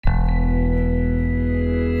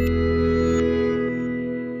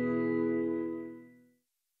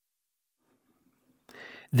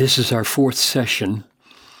This is our fourth session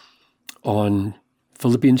on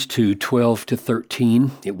Philippians 2, 12 to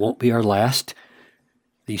 13. It won't be our last.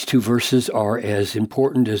 These two verses are as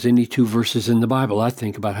important as any two verses in the Bible, I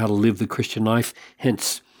think, about how to live the Christian life.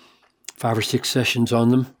 Hence, 5 or 6 sessions on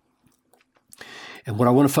them. And what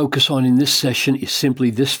I want to focus on in this session is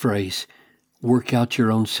simply this phrase: work out your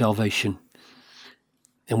own salvation.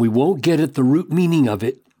 And we won't get at the root meaning of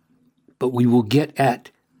it, but we will get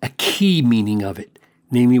at a key meaning of it.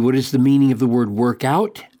 Namely, what is the meaning of the word work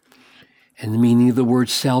out and the meaning of the word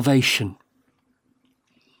salvation.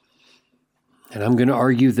 And I'm going to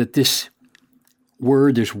argue that this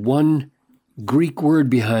word, there's one Greek word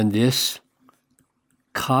behind this,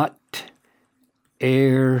 kat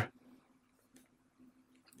er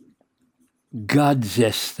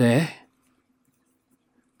gadzeste,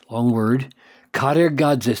 long word, kat er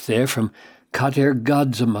gadzeste from kat er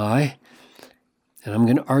gadzamai. And I'm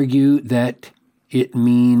going to argue that it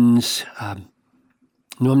means,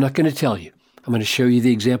 no, I'm not going to tell you. I'm going to show you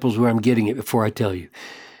the examples where I'm getting it before I tell you.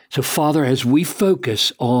 So, Father, as we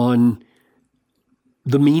focus on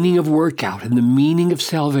the meaning of workout and the meaning of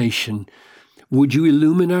salvation, would you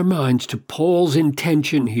illumine our minds to Paul's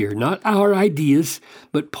intention here, not our ideas,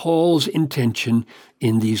 but Paul's intention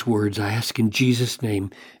in these words. I ask in Jesus'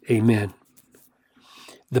 name, amen.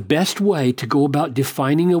 The best way to go about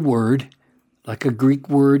defining a word, like a Greek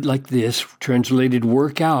word like this, translated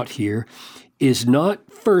work out here, is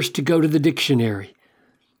not first to go to the dictionary,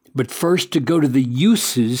 but first to go to the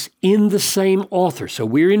uses in the same author. So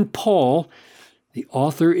we're in Paul. The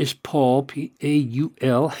author is Paul,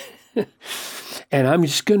 P-A-U-L. And I'm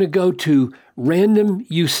just going to go to random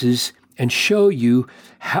uses and show you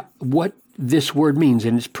what this word means.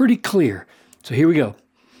 And it's pretty clear. So here we go.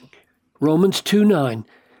 Romans 2:9.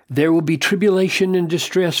 There will be tribulation and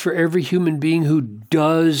distress for every human being who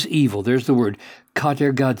does evil. There's the word,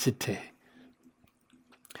 katergadzete.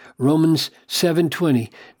 Romans 7:20.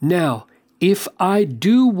 Now, if I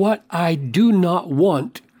do what I do not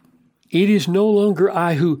want, it is no longer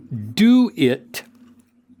I who do it.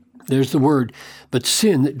 There's the word, but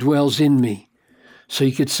sin that dwells in me. So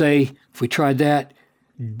you could say, if we tried that,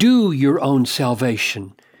 do your own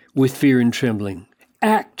salvation with fear and trembling.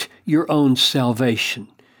 Act your own salvation.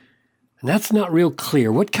 And that's not real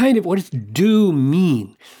clear. What does do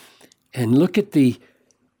mean? And look at the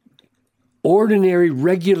ordinary,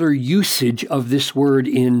 regular usage of this word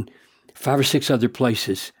in 5 or 6 other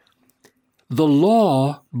places. The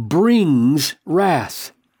law brings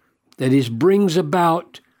wrath. That is, brings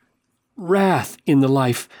about wrath in the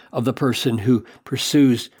life of the person who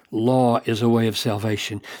pursues law as a way of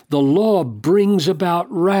salvation. The law brings about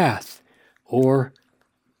wrath. Or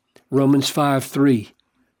Romans 5:3.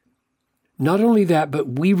 Not only that,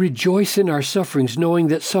 but we rejoice in our sufferings, knowing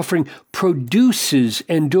that suffering produces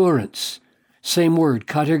endurance. Same word,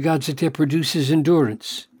 katergadzete, produces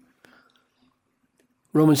endurance.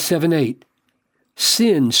 Romans 7:8.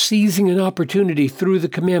 Sin, seizing an opportunity through the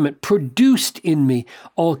commandment, produced in me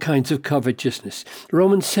all kinds of covetousness.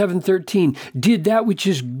 Romans 7:13. Did that which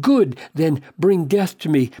is good then bring death to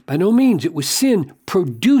me? By no means. It was sin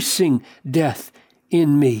producing death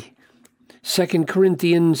in me. 2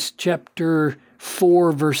 Corinthians chapter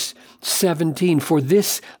 4, verse 17. For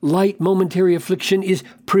this light momentary affliction is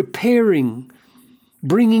preparing,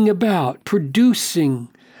 bringing about, producing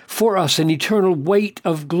for us an eternal weight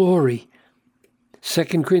of glory.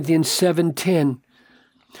 2 Corinthians 7:10.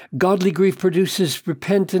 Godly grief produces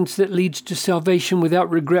repentance that leads to salvation without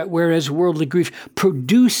regret, whereas worldly grief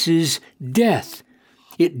produces death.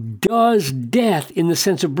 It does death in the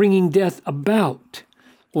sense of bringing death about.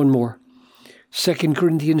 One more. 2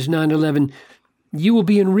 Corinthians 9:11, you will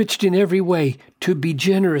be enriched in every way, to be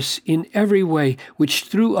generous in every way, which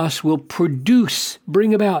through us will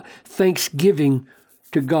bring about thanksgiving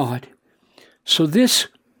to God. So this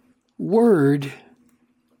word,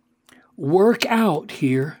 work out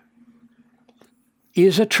here,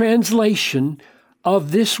 is a translation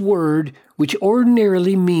of this word, which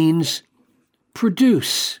ordinarily means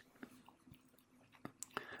produce,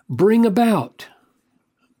 bring about,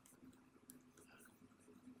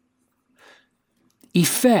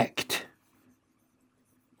 effect,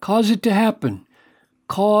 cause it to happen,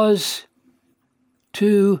 cause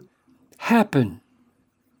to happen.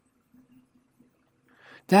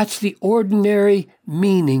 That's the ordinary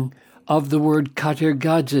meaning of the word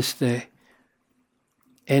katergadzeste.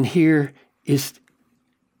 And here is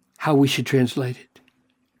how we should translate it.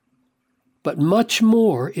 But much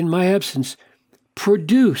more, in my absence,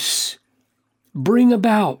 produce, bring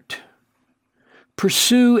about,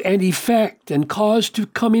 pursue and effect and cause to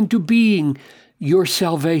come into being your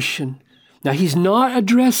salvation. Now, he's not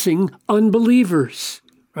addressing unbelievers,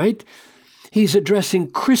 right? He's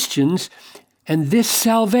addressing Christians, and this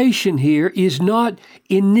salvation here is not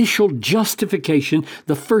initial justification,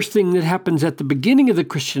 the first thing that happens at the beginning of the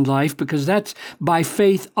Christian life, because that's by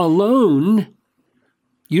faith alone.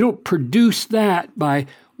 You don't produce that by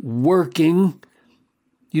working.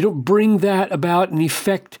 You don't bring that about and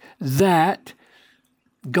effect that.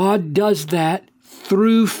 God does that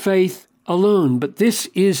through faith alone. But this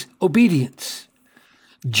is obedience.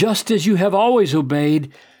 Just as you have always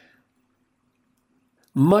obeyed,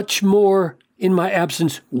 much more in my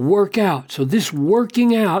absence, work out. So this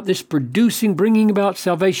working out, this producing, bringing about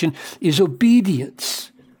salvation is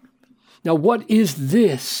obedience. Now, what is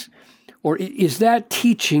this? Or is that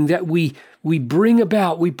teaching that we bring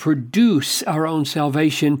about, we produce our own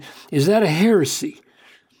salvation? Is that a heresy?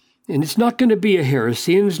 And it's not going to be a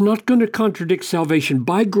heresy, and it's not going to contradict salvation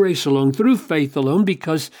by grace alone, through faith alone,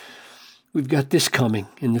 because we've got this coming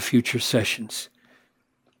in the future sessions.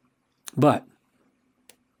 But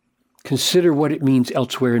consider what it means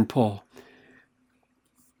elsewhere in Paul.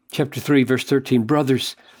 Chapter 3, verse 13,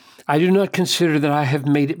 brothers, I do not consider that I have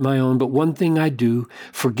made it my own, but one thing I do,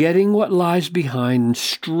 forgetting what lies behind and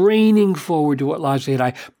straining forward to what lies ahead,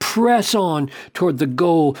 I press on toward the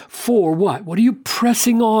goal for what? What are you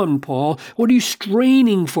pressing on, Paul? What are you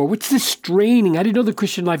straining for? What's this straining? I didn't know the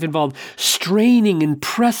Christian life involved straining and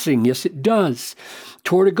pressing. Yes, it does.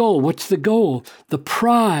 Toward a goal. What's the goal? The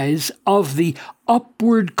prize of the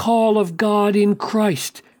upward call of God in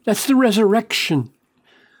Christ. That's the resurrection.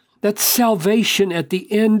 That's salvation at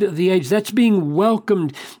the end of the age. That's being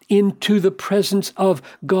welcomed into the presence of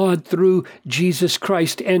God through Jesus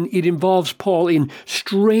Christ. And it involves Paul in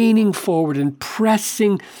straining forward and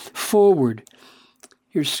pressing forward.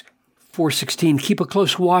 Here's 4:16. Keep a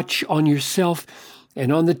close watch on yourself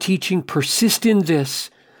and on the teaching. Persist in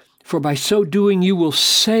this, for by so doing you will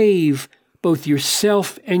save both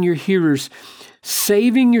yourself and your hearers.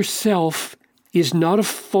 Saving yourself is not a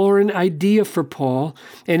foreign idea for Paul,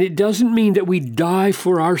 and it doesn't mean that we die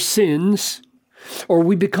for our sins or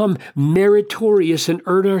we become meritorious and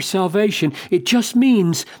earn our salvation. It just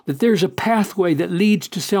means that there's a pathway that leads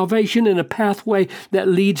to salvation and a pathway that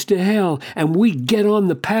leads to hell, and we get on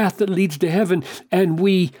the path that leads to heaven, and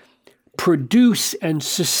we produce and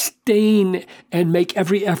sustain and make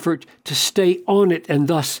every effort to stay on it and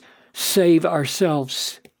thus save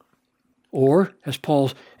ourselves. Or,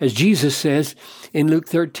 as Jesus says in Luke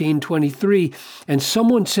 13:23, and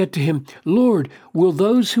someone said to him, Lord, will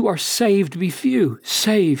those who are saved be few?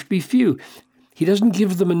 Saved be few. He doesn't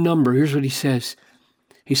give them a number. Here's what he says.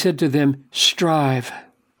 He said to them, strive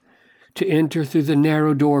to enter through the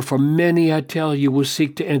narrow door, for many, I tell you, will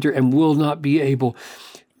seek to enter and will not be able.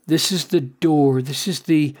 This is the door. This is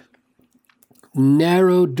the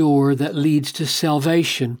narrow door that leads to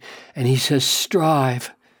salvation. And he says,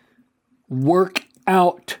 strive. Work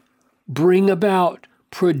out, bring about,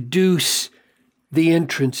 produce the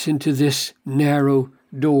entrance into this narrow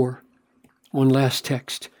door. One last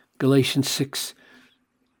text, Galatians 6.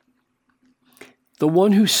 The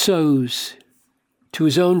one who sows to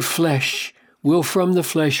his own flesh will from the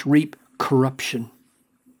flesh reap corruption.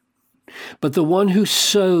 But the one who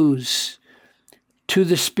sows to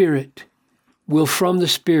the Spirit will from the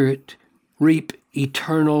Spirit reap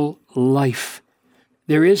eternal life.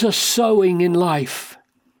 There is a sowing in life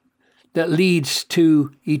that leads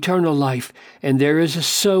to eternal life, and there is a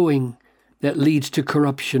sowing that leads to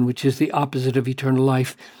corruption, which is the opposite of eternal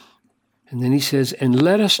life. And then he says, and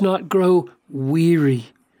let us not grow weary.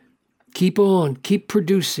 Keep on, keep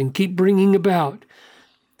producing, keep bringing about.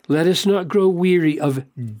 Let us not grow weary of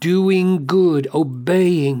doing good,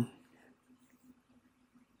 obeying.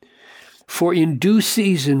 For in due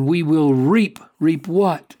season we will reap. Reap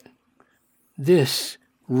what? This,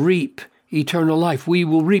 reap eternal life. We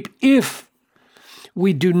will reap if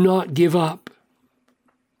we do not give up.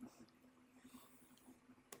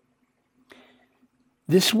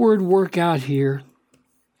 This word work out here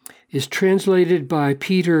is translated by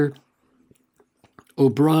Peter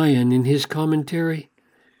O'Brien in his commentary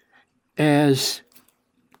as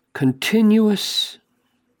continuous,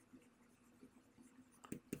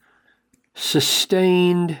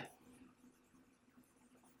 sustained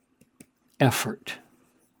effort.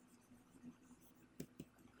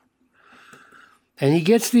 And he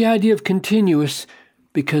gets the idea of continuous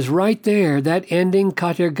because right there, that ending,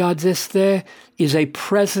 katergadzeste, is a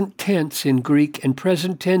present tense in Greek, and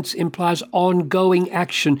present tense implies ongoing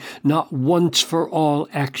action, not once for all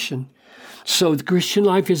action. So the Christian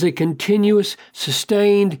life is a continuous,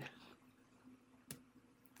 sustained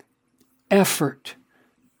effort.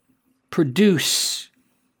 Produce,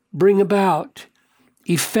 bring about,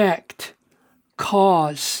 effect,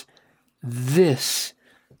 cause this,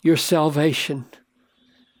 your salvation.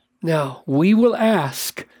 Now, we will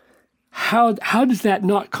ask, how does that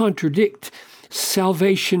not contradict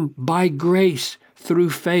salvation by grace through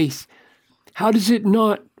faith? How does it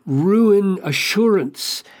not ruin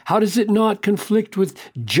assurance? How does it not conflict with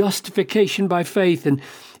justification by faith?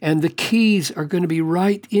 And the keys are going to be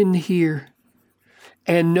right in here.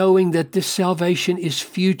 And knowing that this salvation is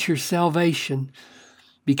future salvation,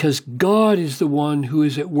 because God is the one who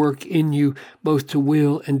is at work in you, both to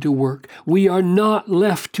will and to work. We are not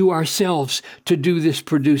left to ourselves to do this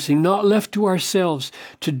producing, not left to ourselves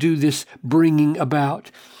to do this bringing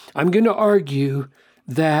about. I'm going to argue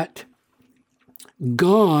that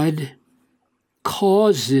God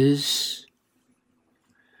causes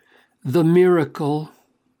the miracle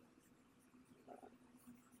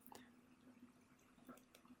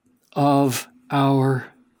of our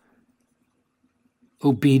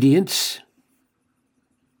obedience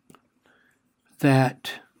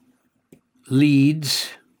that leads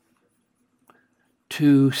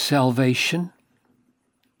to salvation.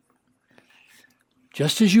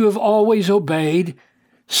 Just as you have always obeyed,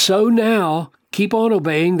 so now keep on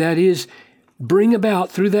obeying. That is, bring about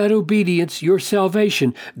through that obedience your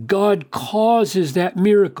salvation. God causes that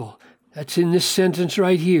miracle. That's in this sentence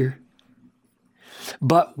right here.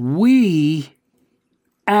 But we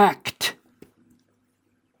act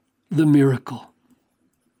the miracle.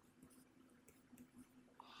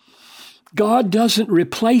 God doesn't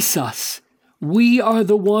replace us. We are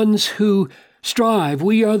the ones who strive.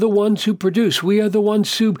 We are the ones who produce. We are the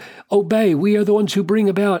ones who obey. We are the ones who bring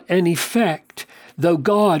about an effect, though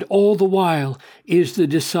God all the while is the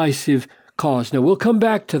decisive cause. Now, we'll come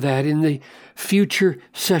back to that in the future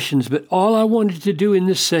sessions, but all I wanted to do in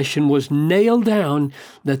this session was nail down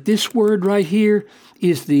that this word right here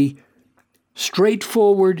is the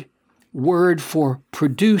straightforward word for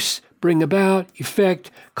produce, bring about,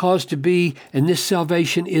 effect, cause to be, and this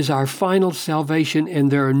salvation is our final salvation,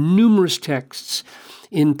 and there are numerous texts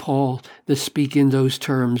in Paul that speak in those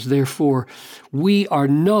terms. Therefore, we are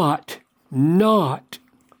not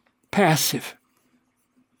passive.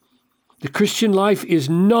 The Christian life is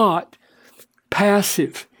not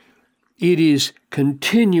passive. It is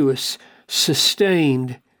continuous,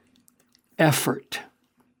 sustained effort.